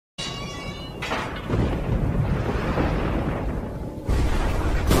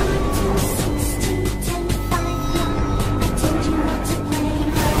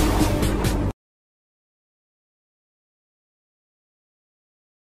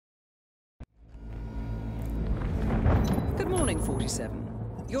47.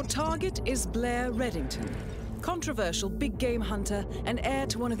 Your target is Blair Reddington, controversial big game hunter and heir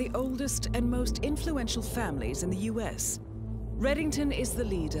to one of the oldest and most influential families in the US. Reddington is the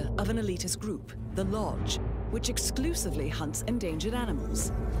leader of an elitist group, the Lodge, which exclusively hunts endangered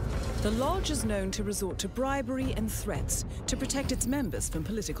animals. The Lodge is known to resort to bribery and threats to protect its members from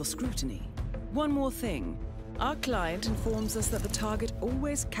political scrutiny. One more thing. Our client informs us that the target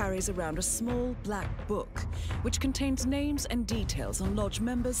always carries around a small black book, which contains names and details on Lodge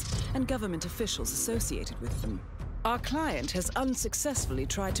members and government officials associated with them. Our client has unsuccessfully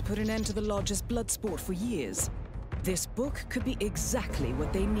tried to put an end to the Lodge's blood sport for years. This book could be exactly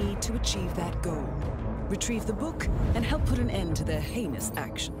what they need to achieve that goal. Retrieve the book and help put an end to their heinous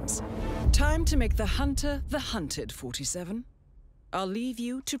actions. Time to make the hunter the hunted, 47. I'll leave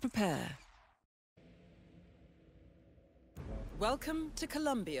you to prepare. Welcome to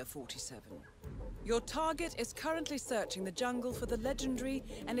Columbia, 47. Your target is currently searching the jungle for the legendary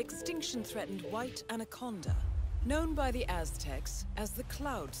and extinction-threatened white anaconda, known by the Aztecs as the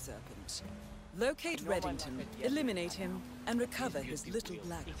Cloud Serpent. Locate Reddington, eliminate him, and recover his little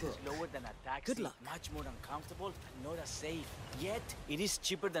black book. Lower than a taxi, Good luck. much more uncomfortable and not as safe. Yet, it is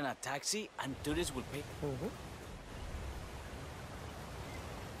cheaper than a taxi and tourists will pay.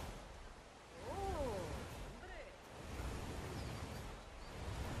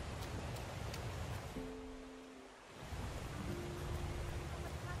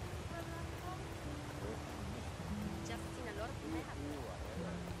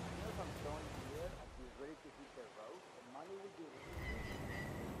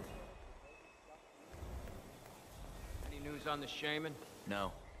 News on the shaman?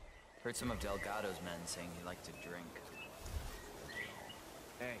 No. Heard some of Delgado's men saying he liked to drink.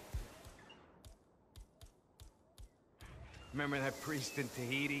 Hey. Remember that priest in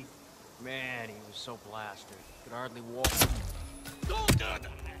Tahiti? Man, he was so blasted. Could hardly walk. Oh,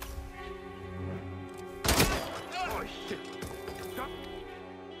 shit! Stop.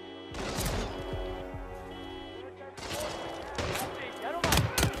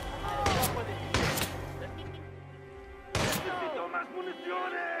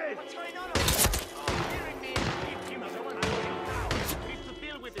 What's going on? Hearing me. Need to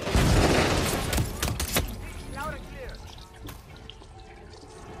deal with it. Loud and clear.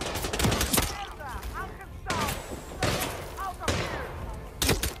 Out of here.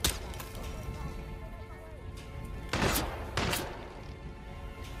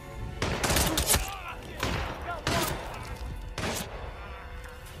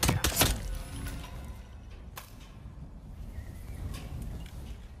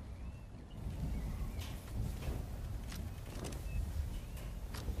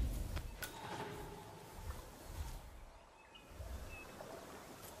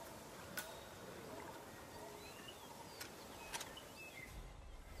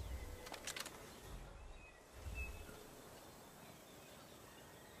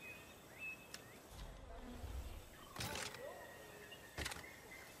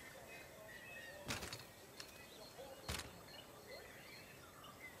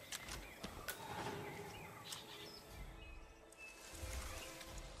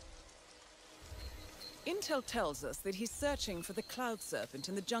 Intel tells us that he's searching for the Cloud Serpent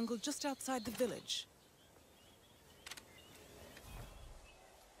in the jungle just outside the village.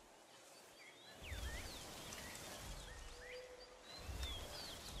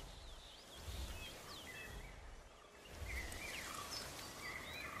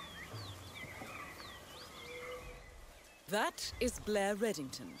 That is Blair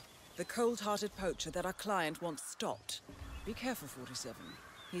Reddington, the cold-hearted poacher that our client wants stopped. Be careful, 47.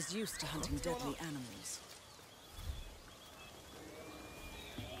 He's used to hunting deadly animals.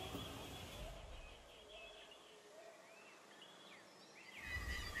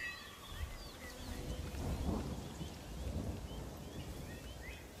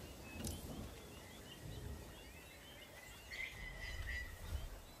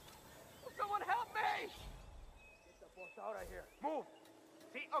 Someone help me! Get the boss out of here. Move!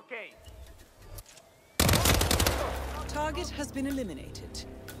 See, okay. Target has been eliminated.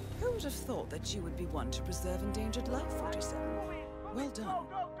 Who would have thought that you would be one to preserve endangered life, 47? Well done. Go,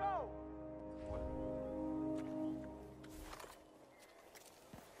 go, go!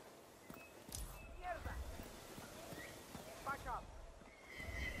 Mierda! Back up.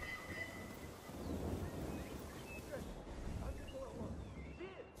 Good. I'm just going to work. See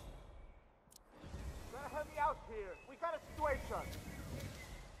it? You gotta help me out here. We got a situation.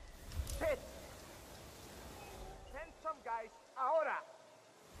 Shit! Send some guys ahora.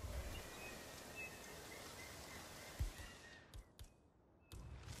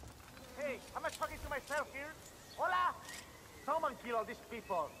 Hey, am I talking to myself here? Hola? Come and kill all these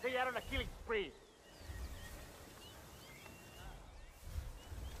people. They are on a killing spree.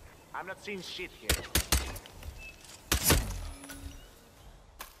 I'm not seeing shit here.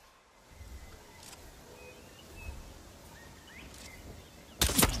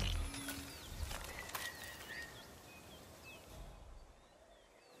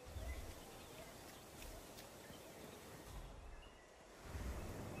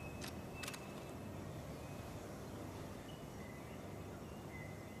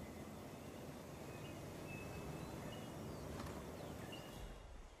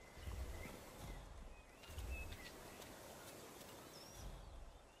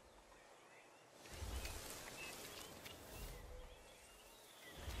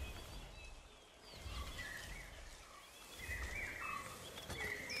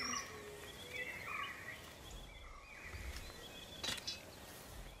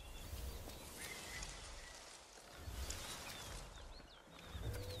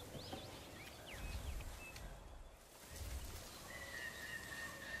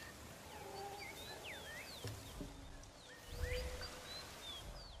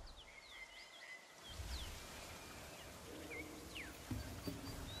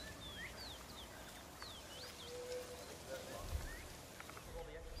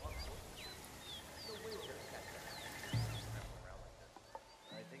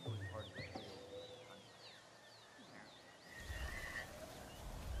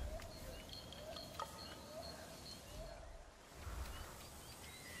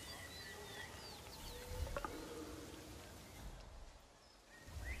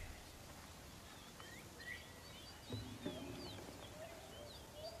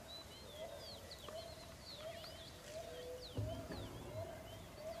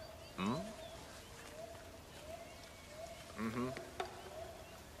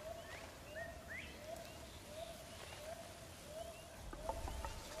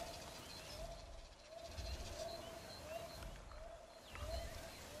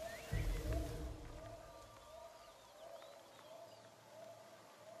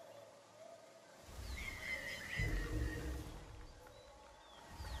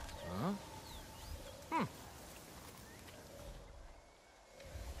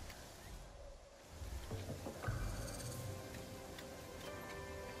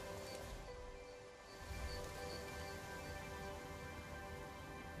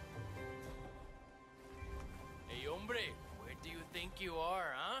 Hombre, where do you think you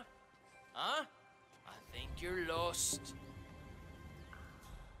are, huh? Huh? I think you're lost.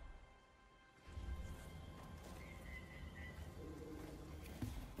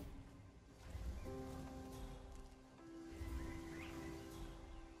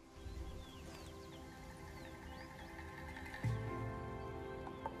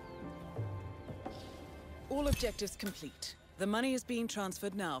 All objectives complete. The money is being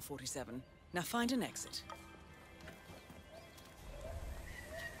transferred now, 47. Now find an exit.